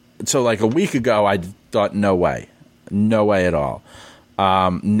 So like a week ago, I thought no way at all.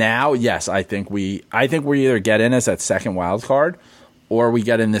 Now, yes, I think we either get in as that second wild card, or we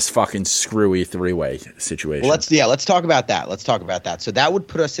get in this fucking screwy 3-way situation. Well, let's talk about that. So that would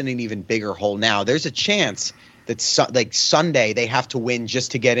put us in an even bigger hole. Now, there's a chance that Sunday they have to win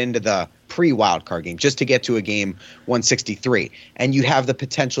just to get into the pre-wild card game, just to get to a game 163, and you have the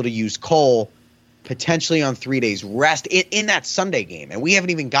potential to use Cole potentially on 3 days rest in that Sunday game, and we haven't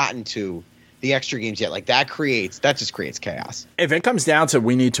even gotten to the extra games yet. Like that just creates chaos. If it comes down to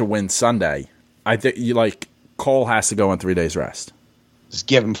we need to win Sunday, I think Cole has to go on 3 days rest. Just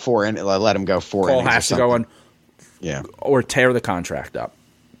give him 4 and let him go 4. Cole has to go on, yeah, or tear the contract up.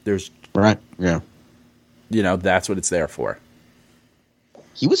 There's right, yeah. That's what it's there for.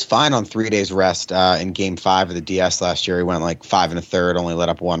 He was fine on 3 days rest in Game 5 of the DS last year. He went like 5 1/3, only let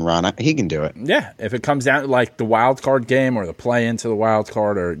up 1 run. He can do it. Yeah, if it comes down to like the wild card game or the play into the wild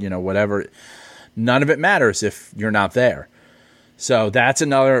card or whatever, none of it matters if you're not there. So that's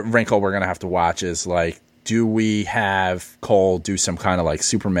another wrinkle we're gonna have to watch. Is like, do we have Cole do some kind of like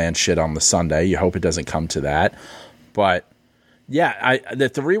Superman shit on the Sunday? You hope it doesn't come to that, but yeah, the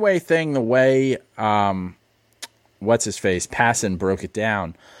 3-way thing, the way what's his face Passan broke it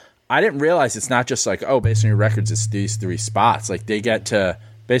down, I didn't realize it's not just like, oh, based on your records it's these 3 spots. Like they get to,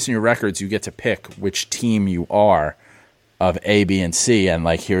 based on your records, you get to pick which team you are of A, B, and C, and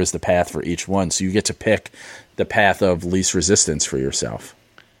like here's the path for each one. So you get to pick the path of least resistance for yourself.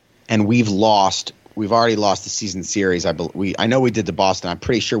 And we've already lost the season series. I know we did to Boston. I'm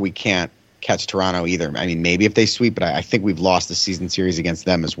pretty sure we can't catch Toronto either. I mean, maybe if they sweep, but I think we've lost the season series against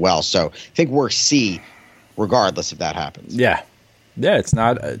them as well. So I think we're C regardless if that happens. Yeah, it's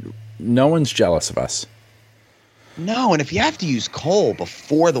not. No one's jealous of us. No, and if you have to use Cole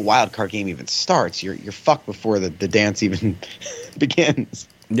before the wild card game even starts, you're fucked before the dance even begins.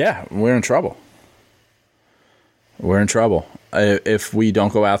 Yeah, we're in trouble. We're in trouble if we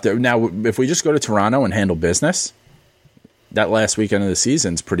don't go out there. Now, if we just go to Toronto and handle business, that last weekend of the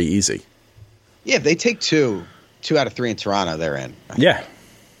season's pretty easy. Yeah, if they take 2 out of 3 in Toronto, they're in. Yeah.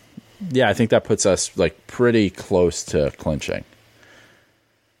 Yeah, I think that puts us like pretty close to clinching.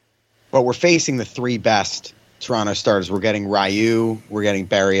 But we're facing the three best Toronto starters. We're getting Ryu, we're getting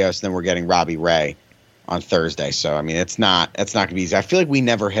Berrios, and then we're getting Robbie Ray on Thursday. So, I mean, it's not going to be easy. I feel like we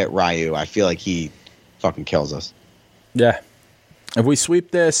never hit Ryu. I feel like he fucking kills us. Yeah. If we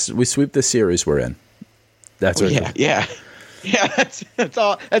sweep this series we're in. That's what Yeah, that's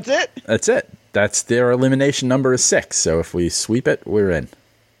all. That's it. That's it. That's their elimination number is 6. So if we sweep it, we're in.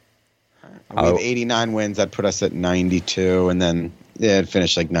 We have 89 wins. That'd put us at 92, and then it'd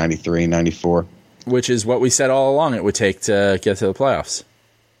finish like 93, 94. Which is what we said all along it would take to get to the playoffs.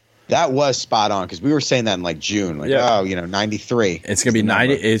 That was spot on because we were saying that in like June. Like, 93. It's going to be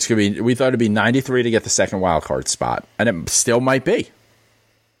 90. It's going to be. We thought it'd be 93 to get the second wild card spot, and it still might be.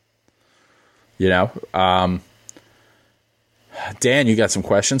 You know, Dan, you got some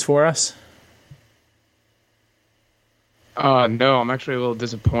questions for us? No, I'm actually a little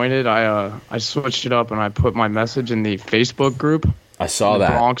disappointed. I switched it up and I put my message in the Facebook group. I saw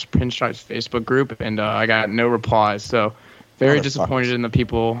that. Bronx Pinstripes Facebook group, and I got no replies. So very disappointed in the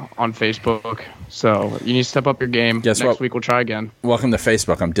people on Facebook. So you need to step up your game. Guess Next week we'll try again. Welcome to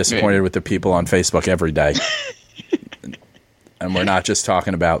Facebook. I'm disappointed with the people on Facebook every day. And we're not just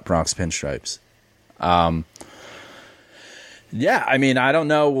talking about Bronx Pinstripes. Yeah, I mean, I don't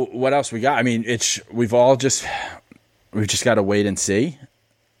know what else we got. I mean, we've just got to wait and see.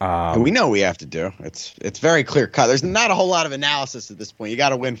 We know what we have to do. It's very clear cut. There's not a whole lot of analysis at this point. You got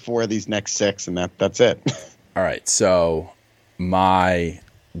to win 4 of these next 6, and that's it. All right. So my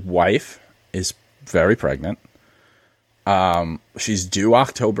wife is very pregnant. She's due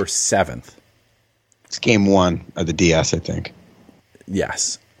October 7th. It's game 1 of the DS, I think.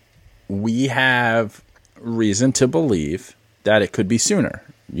 Yes. We have reason to believe that it could be sooner,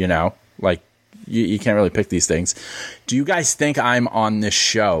 you know? Like, you can't really pick these things. Do you guys think I'm on this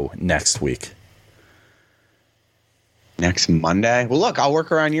show next week? Next Monday? Well, look, I'll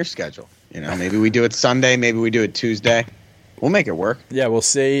work around your schedule. You know, maybe we do it Sunday, maybe we do it Tuesday. We'll make it work. Yeah, we'll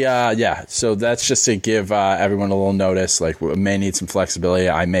see. Yeah, so that's just to give everyone a little notice. Like, we may need some flexibility.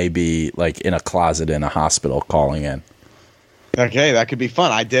 I may be, like, in a closet in a hospital calling in. Okay, that could be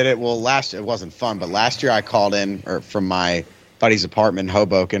fun. I did it. Well, it wasn't fun, but last year I called in from my buddy's apartment in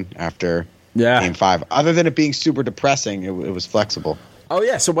Hoboken after Game 5. Other than it being super depressing, it was flexible. Oh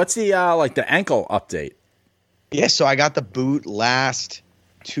yeah. So what's the the ankle update? Yeah. So I got the boot last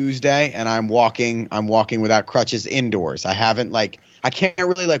Tuesday, and I'm walking without crutches indoors. I can't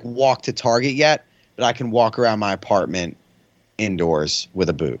really walk to Target yet, but I can walk around my apartment indoors with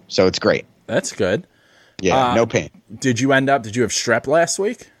a boot. So it's great. That's good. Yeah. No pain. Did you have strep last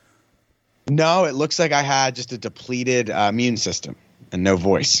week? No, it looks like I had just a depleted immune system and no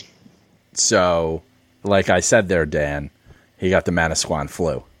voice. So, like I said there, Dan, he got the Manasquan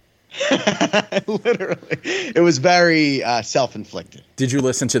flu. Literally. It was very self-inflicted. Did you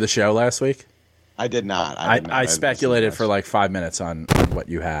listen to the show last week? I did not. I speculated for like 5 minutes on what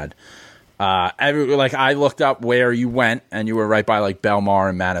you had. I looked up where you went, and you were right by like Belmar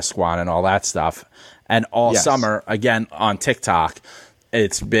and Manasquan and all that stuff. And all summer, again, on TikTok,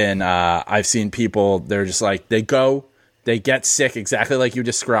 it's been, I've seen people, they're just like, they get sick exactly like you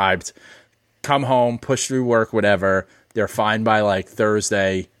described, come home, push through work, whatever. They're fine by like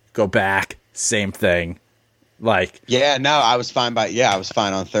Thursday, go back, same thing. I was fine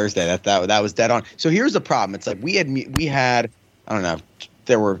on Thursday. That was dead on. So here's the problem. It's like we had, I don't know,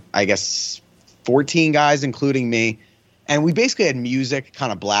 there were, I guess, 14 guys, including me. And we basically had music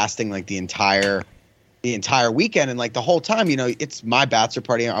kind of blasting like the entire weekend. And like the whole time, you know, it's my bachelor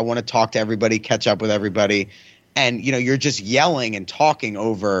party. I want to talk to everybody, catch up with everybody. And, you know, you're just yelling and talking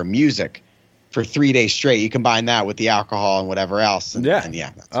over music for 3 days straight. You combine that with the alcohol and whatever else. And,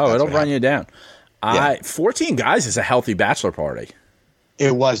 it'll run you down. 14 guys is a healthy bachelor party.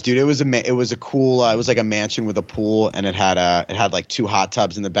 It was, dude. It was a cool. It was like a mansion with a pool, and it had like 2 hot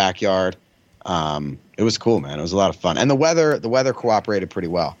tubs in the backyard. It was cool, man. It was a lot of fun, and the weather cooperated pretty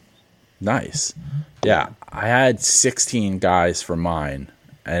well. Nice. Yeah, I had 16 guys for mine,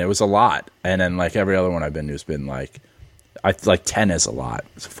 and it was a lot. And then like every other one I've been to has been like, 10 is a lot.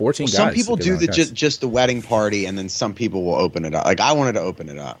 So 14 guys. Some people do just the wedding party, and then some people will open it up. Like I wanted to open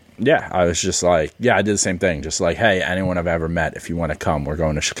it up. Yeah, I was just like, I did the same thing. Just like, hey, anyone I've ever met, if you want to come, we're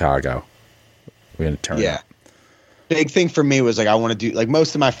going to Chicago. We're going to turn up. Big thing for me was like I want to do, like,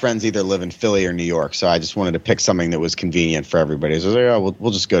 most of my friends either live in Philly or New York, so I just wanted to pick something that was convenient for everybody. So I was like,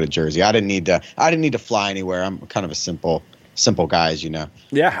 we'll just go to Jersey. I didn't need to fly anywhere. I'm kind of a simple guy, as you know.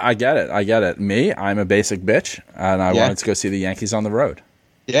 Yeah, I get it. Me, I'm a basic bitch, and I wanted to go see the Yankees on the road.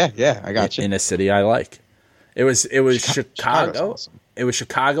 Yeah, I got you. In a city I like. It was Chicago. Awesome. It was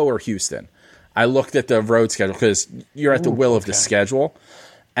Chicago or Houston. I looked at the road schedule because you're at the will of the schedule.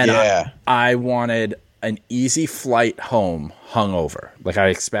 And Yeah. I wanted an easy flight home hungover. Like I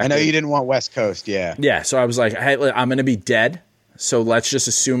expected. I know you didn't want West Coast, yeah. Yeah, so I was like, hey, I'm going to be dead, so let's just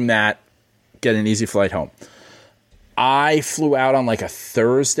assume that, get an easy flight home. I flew out on like a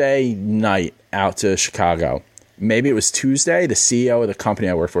Thursday night out to Chicago. Maybe it was Tuesday. The CEO of the company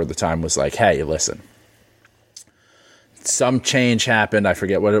I worked for at the time was like, hey, listen, some change happened. I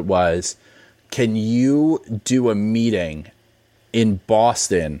forget what it was. Can you do a meeting in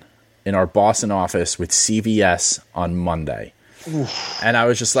Boston, in our Boston office with CVS on Monday? Oof. And I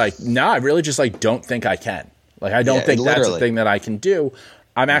was just like, no, I really just like don't think I can. Like, I don't think that's a thing that I can do.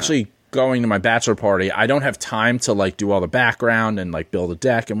 I'm actually going to my bachelor party. I don't have time to like do all the background and like build a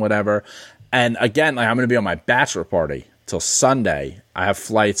deck and whatever. And again, like I'm going to be on my bachelor party till Sunday. I have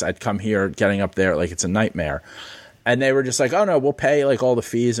flights. I'd come here, getting up there, like it's a nightmare. And they were just like, oh no, we'll pay like all the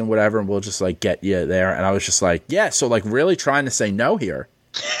fees and whatever, and we'll just like get you there. And I was just like, yeah. So like really trying to say no here.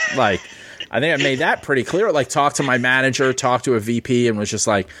 Like, I think I made that pretty clear. Like, talked to my manager, talked to a VP, and was just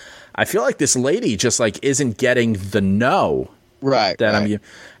like, I feel like this lady just like isn't getting the no. Right. That right. I'm.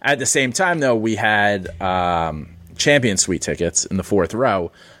 At the same time, though, we had Champion Suite tickets in the 4th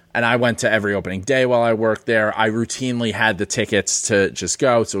row, and I went to every opening day while I worked there. I routinely had the tickets to just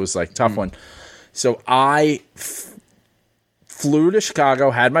go, so it was like a tough one. So I flew to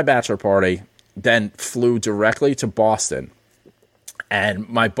Chicago, had my bachelor party, then flew directly to Boston. And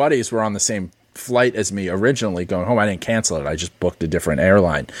my buddies were on the same flight as me originally going home. I didn't cancel it. I just booked a different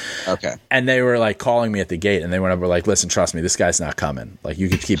airline. Okay. And they were like calling me at the gate, and they went over like, listen, trust me, this guy's not coming. Like, you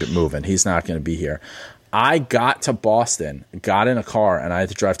could keep it moving. He's not going to be here. I got to Boston, got in a car, and I had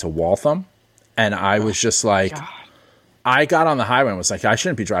to drive to Waltham. And I was just like, I got on the highway and was like, I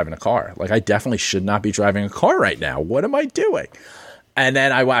shouldn't be driving a car. Like, I definitely should not be driving a car right now. What am I doing? And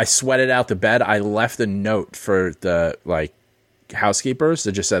then I sweated out the bed. I left a note for the like housekeepers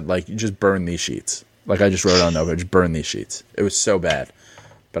that just said like, you just burn these sheets. Like, I just wrote on over, just burn these sheets. It was so bad,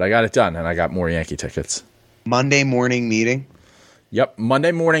 but I got it done, and I got more Yankee tickets. Monday morning meeting. Yep,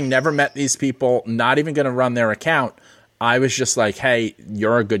 Monday morning. Never met these people. Not even going to run their account. I was just like, hey,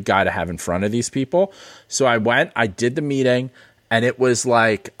 you're a good guy to have in front of these people. So I went. I did the meeting, and it was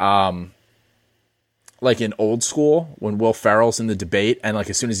like in old school when Will Ferrell's in the debate, and like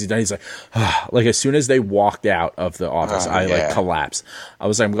as soon as he's done, he's like, like as soon as they walked out of the office, I like collapsed. I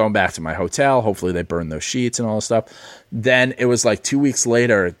was like, I'm going back to my hotel. Hopefully they burn those sheets and all this stuff. Then it was like 2 weeks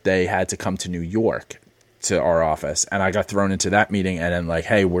later, they had to come to New York to our office, and I got thrown into that meeting. And then like,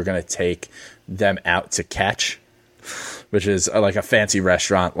 hey, we're gonna take them out to Catch, which is like a fancy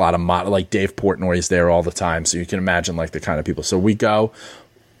restaurant. A lot of like Dave Portnoy is there all the time, so you can imagine like the kind of people. So we go.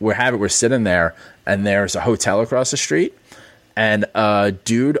 We're sitting there, and there's a hotel across the street, and a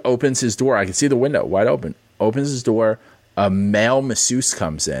dude opens his door. I can see the window wide open. Opens his door. A male masseuse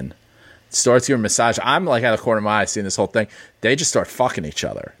comes in, starts giving massage. I'm like out of the corner of my eye seeing this whole thing. They just start fucking each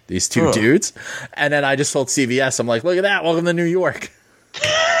other, these two dudes. And then I just told CVS, I'm like, look at that. Welcome to New York.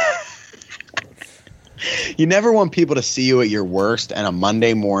 You never want people to see you at your worst, and a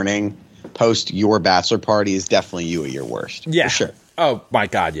Monday morning post your bachelor party is definitely you at your worst. Yeah. For sure. Oh, my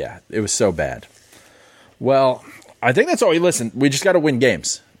God, yeah. It was so bad. Well, I think that's all. Listen, we just got to win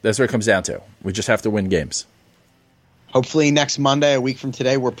games. That's what it comes down to. We just have to win games. Hopefully next Monday, a week from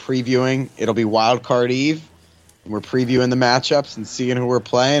today, we're previewing. It'll be Wild Card Eve. We're previewing the matchups and seeing who we're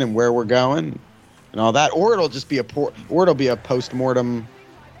playing and where we're going and all that. Or it'll just be a post-mortem,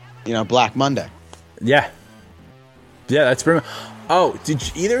 Black Monday. Yeah. Yeah, that's pretty much. Oh, did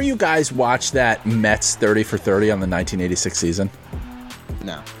either of you guys watch that Mets 30 for 30 on the 1986 season?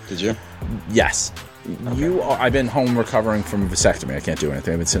 No. Did you? Yes. Okay. I've been home recovering from a vasectomy. I can't do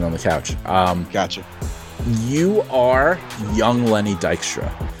anything. I've been sitting on the couch. Gotcha. You are young Lenny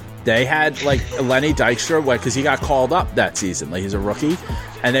Dykstra. They had like Lenny Dykstra, because he got called up that season. Like, he's a rookie.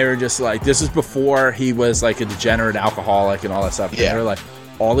 And they were just like, this is before he was like a degenerate alcoholic and all that stuff. Yeah. And they were like,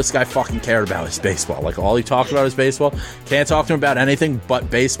 all this guy fucking cared about is baseball. Like, all he talked about is baseball. Can't talk to him about anything but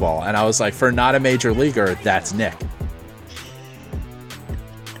baseball. And I was like, for not a major leaguer, that's Nick.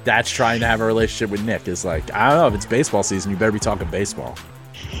 That's trying to have a relationship with Nick. Is like, I don't know, if it's baseball season, you better be talking baseball.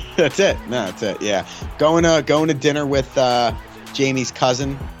 That's it. No, that's it. Yeah. Going to dinner with Jamie's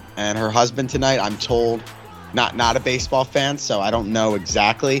cousin and her husband tonight. I'm told not a baseball fan, so I don't know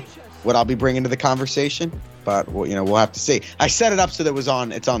exactly what I'll be bringing to the conversation. But we'll have to see. I set it up so that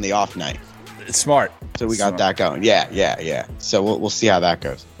it's on the off night. It's smart. So we got that going. Yeah. So we'll see how that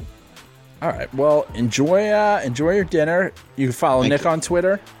goes. All right. Well, enjoy your dinner. You can follow Nick on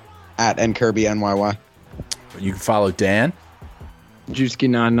Twitter at NKirbyNYY. You can follow Dan.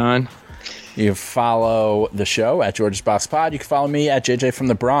 Juicy99. You can follow the show at George's Box Pod. You can follow me at JJ from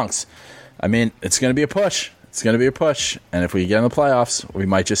the Bronx. I mean, it's going to be a push. It's going to be a push. And if we get in the playoffs, we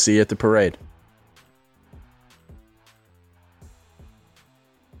might just see you at the parade.